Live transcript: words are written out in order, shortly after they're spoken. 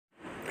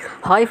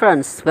Hi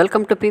friends,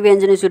 welcome to PV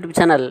Engineers YouTube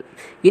channel.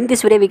 In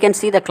this video we can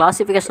see the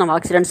classification of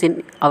accidents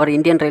in our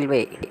Indian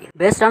Railway.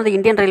 Based on the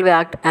Indian Railway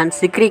Act and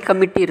Sikri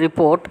committee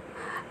report,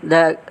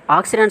 the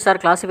accidents are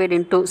classified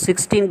into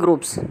 16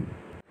 groups.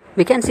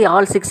 We can see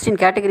all 16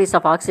 categories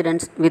of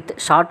accidents with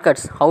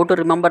shortcuts, how to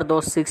remember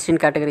those 16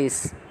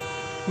 categories.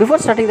 Before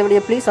starting the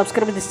video, please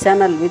subscribe to this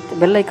channel with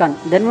bell icon,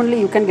 then only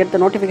you can get the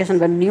notification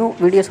when new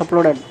videos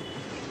uploaded.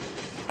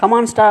 Come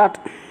on, start.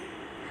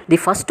 The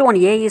first one,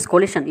 A, is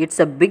collision. It's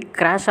a big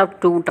crash of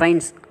two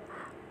trains.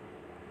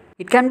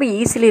 It can be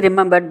easily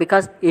remembered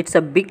because it's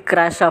a big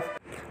crash of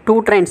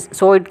two trains,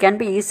 so it can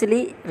be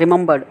easily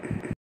remembered.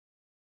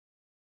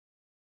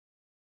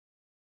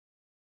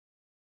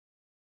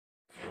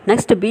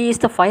 Next, B is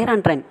the fire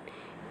on train.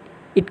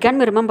 It can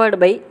be remembered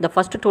by the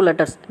first two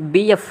letters,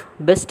 BF,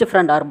 best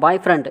friend or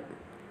boyfriend.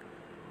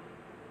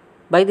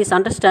 By this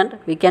understand,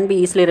 we can be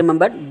easily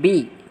remembered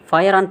B,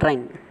 fire on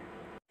train.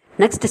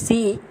 Next,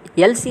 C,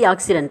 LC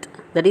accident,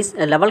 that is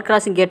a level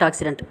crossing gate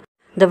accident.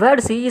 The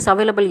word C is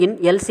available in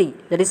LC,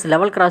 that is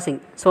level crossing,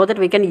 so that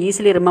we can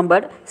easily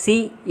remember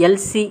C,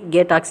 LC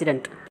gate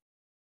accident.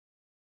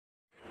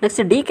 Next,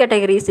 D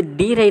category is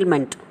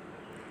derailment.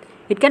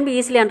 It can be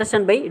easily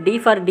understood by D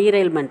for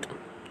derailment.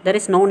 There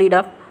is no need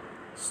of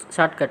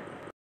shortcut.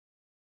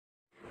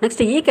 Next,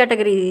 E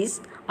category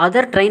is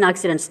other train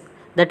accidents,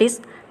 that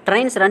is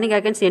trains running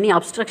against any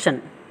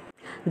obstruction.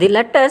 The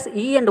letters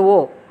E and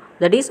O,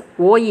 that is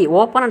OE,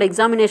 open and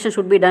examination,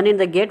 should be done in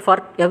the gate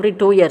for every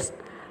 2 years.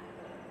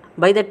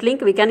 By that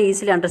link we can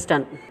easily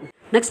understand.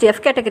 Next,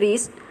 F category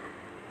is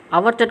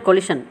averted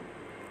collision.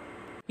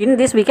 In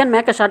this we can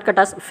make a shortcut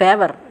as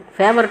favor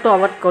to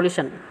avert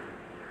collision.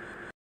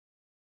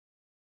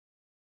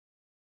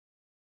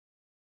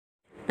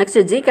 Next,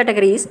 G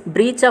category is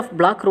breach of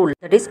block rule,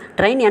 that is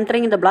train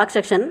entering in the block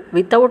section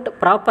without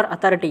proper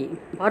authority.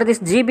 For this,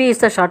 GB is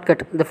the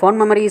shortcut. The phone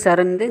memories are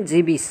in the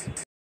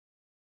GBs.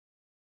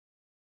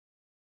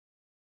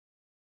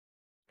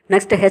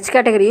 Next, H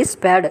category is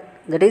SPAD,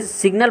 that is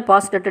signal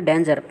passed at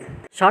danger.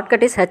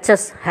 Shortcut is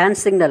HS, hand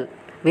signal.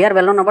 We are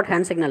well known about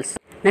hand signals.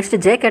 Next,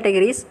 J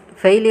category is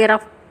failure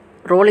of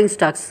rolling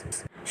stocks.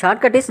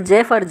 Shortcut is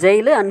J for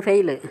jail and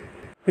fail.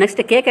 Next,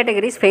 K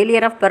category is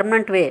failure of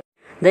permanent way.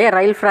 There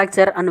rail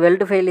fracture and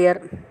weld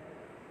failure.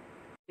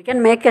 We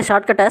can make a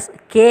shortcut as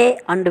K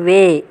and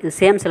way,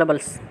 same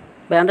syllables.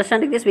 By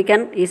understanding this, we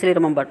can easily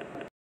remember.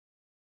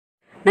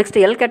 Next,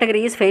 L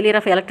category is failure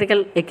of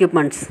electrical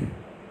equipments.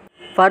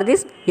 For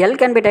this, L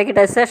can be taken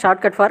as a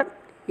shortcut for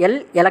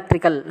L,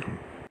 electrical.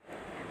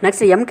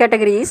 Next, M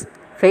category is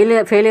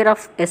failure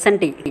of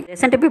SNT.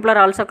 SNT people are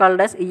also called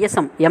as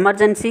ESM,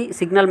 emergency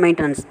signal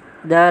maintenance.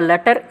 The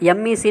letter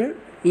M is in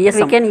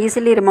ESM. We can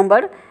easily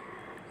remember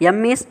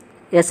M is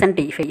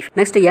SNT.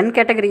 Next, N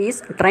category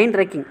is train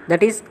wrecking,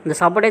 that is the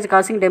sabotage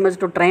causing damage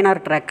to train or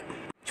track.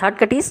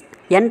 Shortcut is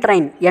N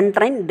train,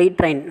 D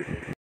train.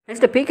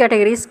 Next, P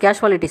category is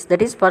casualties,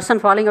 that is person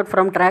falling out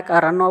from track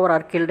or run over or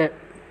killed.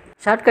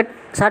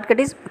 Shortcut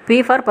is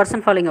P for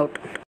person falling out.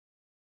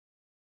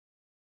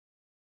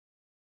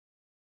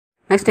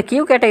 Next,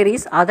 Q category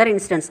is other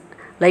incidents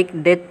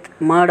like death,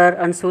 murder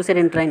and suicide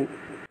in train.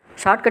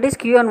 Shortcut is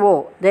Q and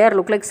O. They are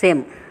look like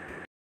same.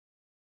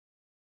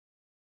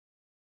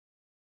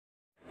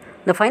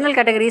 The final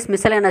category is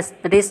miscellaneous,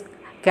 that is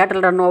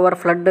cattle run over,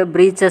 flood,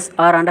 breaches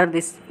are under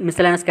this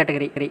miscellaneous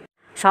category.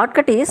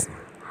 Shortcut is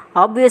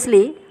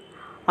obviously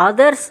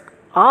others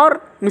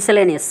or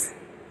miscellaneous.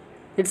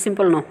 It's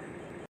simple now.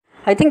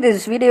 I think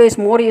this video is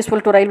more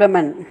useful to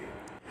railwaymen.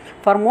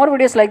 For more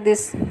videos like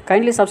this,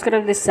 kindly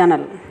subscribe this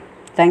channel.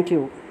 Thank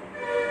you.